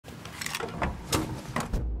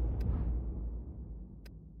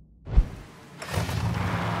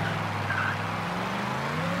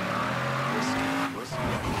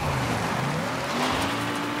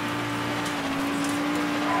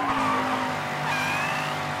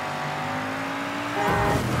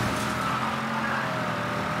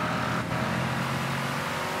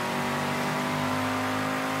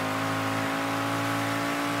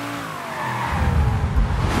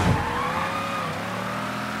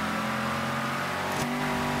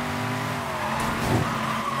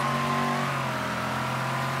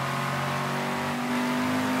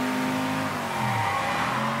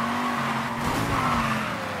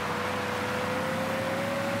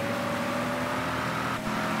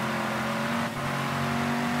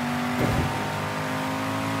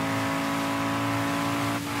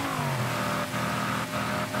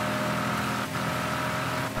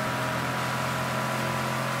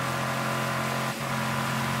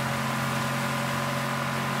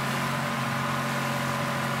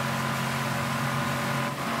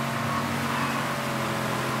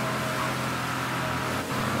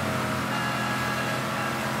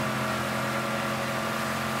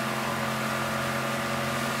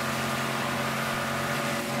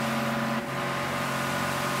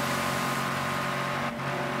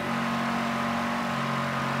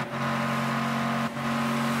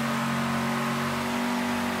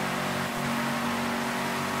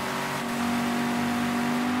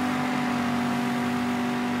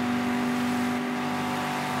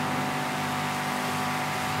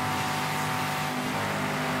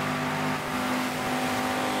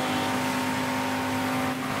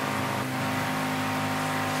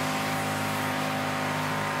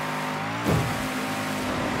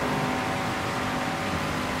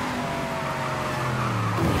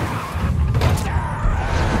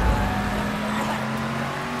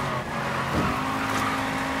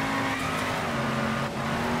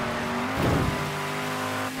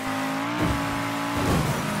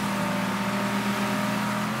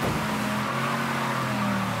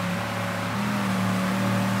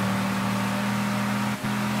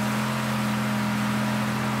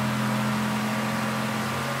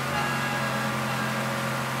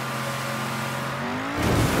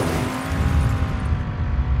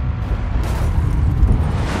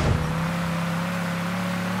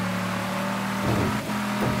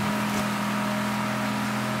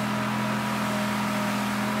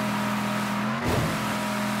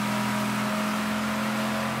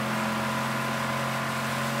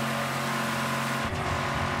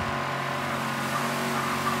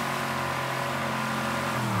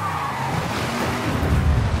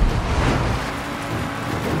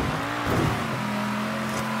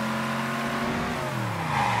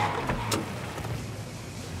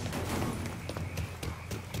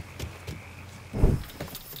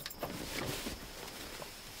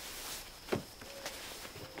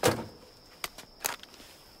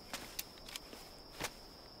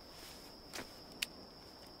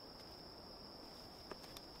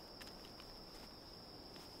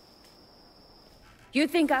You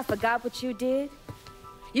think I forgot what you did?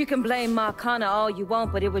 You can blame Marcana all you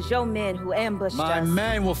want, but it was your men who ambushed us. My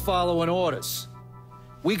men were following orders.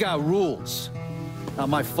 We got rules. Not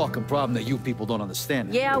my fucking problem that you people don't understand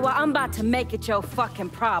it. Yeah, well, I'm about to make it your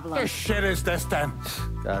fucking problem. What shit is this, then?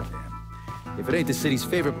 Goddamn. If it ain't the city's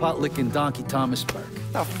favorite pot-licking donkey, Thomas Burke.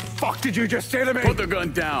 The fuck did you just say to me? Put the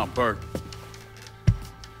gun down, Burke.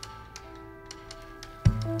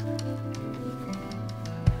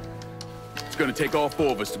 It's gonna take all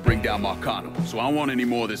four of us to bring down Marcano, so I don't want any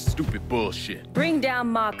more of this stupid bullshit. Bring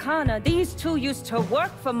down Marcana? These two used to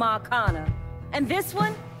work for Marcana. And this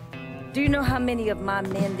one? Do you know how many of my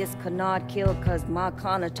men this canard killed because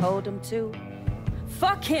Marcana told him to?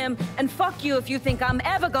 Fuck him, and fuck you if you think I'm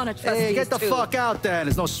ever gonna trust these two. Hey, get the fuck out then.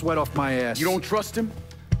 There's no sweat off my ass. You don't trust him?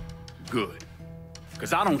 Good.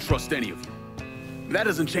 Because I don't trust any of you. That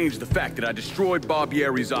doesn't change the fact that I destroyed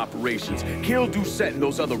Barbieri's operations, killed Doucette and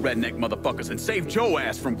those other redneck motherfuckers, and saved Joe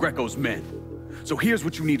ass from Greco's men. So here's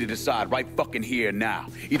what you need to decide right fucking here now.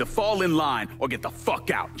 Either fall in line or get the fuck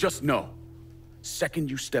out. Just know. Second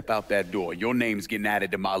you step out that door, your name's getting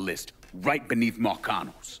added to my list, right beneath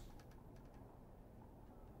Marcano's.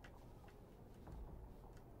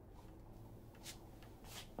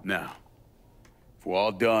 Now, if we're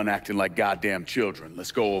all done acting like goddamn children,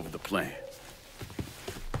 let's go over the plan.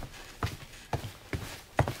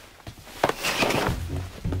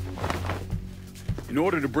 In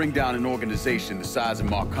order to bring down an organization the size of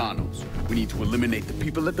Marcano's, we need to eliminate the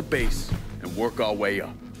people at the base and work our way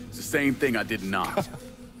up. It's the same thing I did in Knox.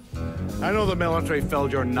 I know the military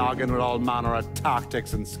filled your noggin with all manner of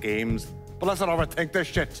tactics and schemes, but let's not overthink this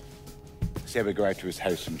shit. Say we go out to his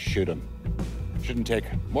house and shoot him. Shouldn't take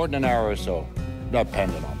more than an hour or so,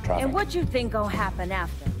 depending on traffic. And what you think gonna happen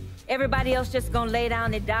after? Everybody else just gonna lay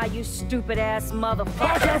down and die, you stupid-ass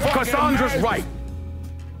motherfucker? Cassandra's right!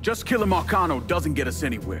 Just killing Marcano doesn't get us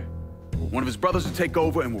anywhere. One of his brothers will take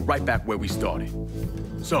over and we're right back where we started.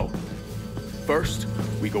 So, first,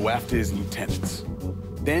 we go after his lieutenants.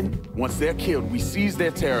 Then, once they're killed, we seize their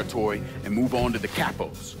territory and move on to the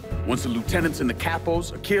capos. Once the lieutenants and the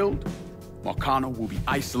capos are killed, Marcano will be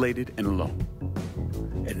isolated and alone.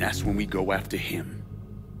 And that's when we go after him.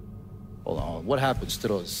 Hold on, what happens to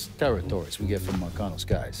those territories we get from Marcano's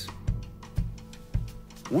guys?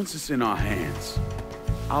 Once it's in our hands,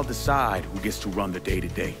 I'll decide who gets to run the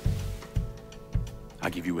day-to-day. I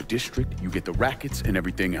give you a district, you get the rackets and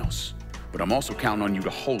everything else. But I'm also counting on you to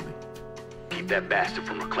hold it. Keep that bastard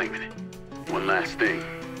from reclaiming it. One last thing.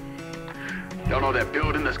 Y'all know that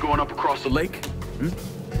building that's going up across the lake?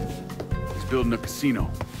 He's building a casino.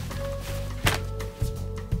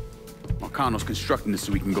 Marcano's constructing this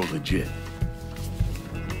so he can go legit.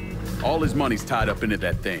 All his money's tied up into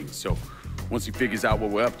that thing, so once he figures out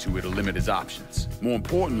what we're up to, it'll limit his options. More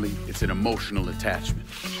importantly, it's an emotional attachment.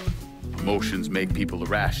 Emotions make people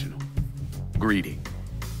irrational, greedy.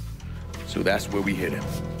 So that's where we hit him.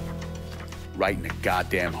 Right in the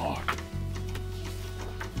goddamn heart.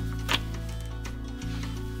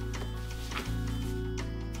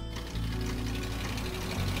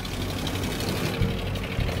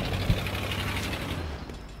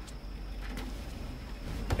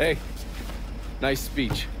 Hey, nice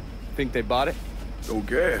speech. Think they bought it? Don't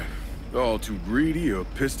care. They're all too greedy or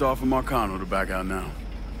pissed off at Marcano to back out now.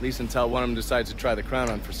 At least until one of them decides to try the crown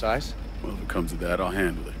on for size. Well, if it comes to that, I'll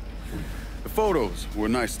handle it. The photos were a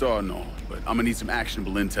nice start and all, but I'm gonna need some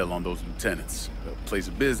actionable intel on those lieutenants. A place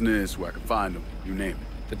of business, where I can find them, you name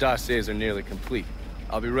it. The dossiers are nearly complete.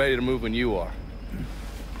 I'll be ready to move when you are.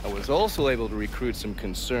 I was also able to recruit some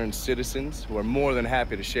concerned citizens who are more than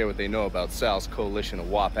happy to share what they know about Sal's coalition of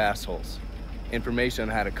WAP assholes. Information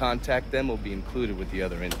on how to contact them will be included with the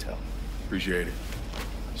other intel. Appreciate it.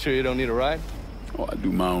 Sure you don't need a ride? Oh, I do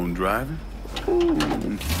my own driving.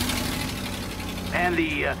 And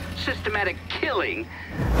the systematic killing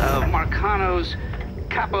of Marcano's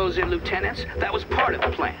capos and lieutenants, that was part of the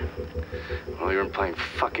plan. Well, you're playing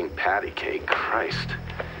fucking patty cake, Christ.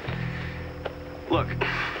 Look,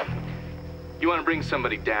 you want to bring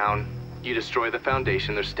somebody down, you destroy the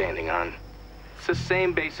foundation they're standing on. It's the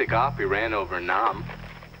same basic op we ran over in Nam.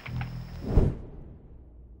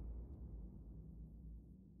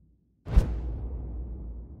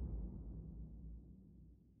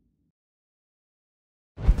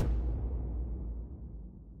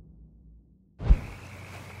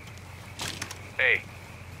 Hey,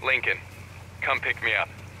 Lincoln, come pick me up.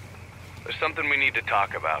 There's something we need to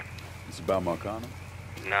talk about. It's about Marcano?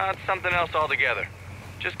 No, it's something else altogether.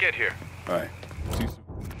 Just get here. All right. See you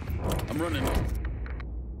soon. I'm running.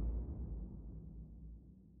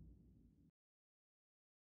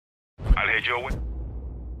 I'll head your way.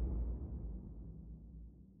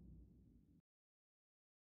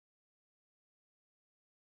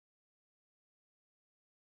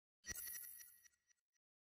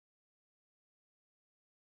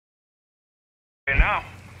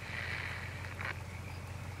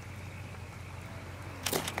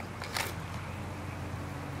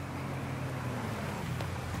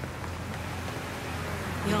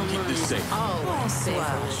 Keep this safe.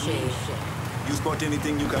 You spot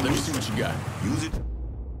anything you can Let me use? see what you got. Use it.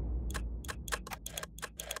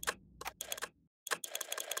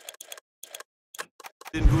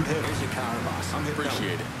 In good health. Here's your car, boss.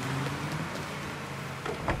 Appreciate it.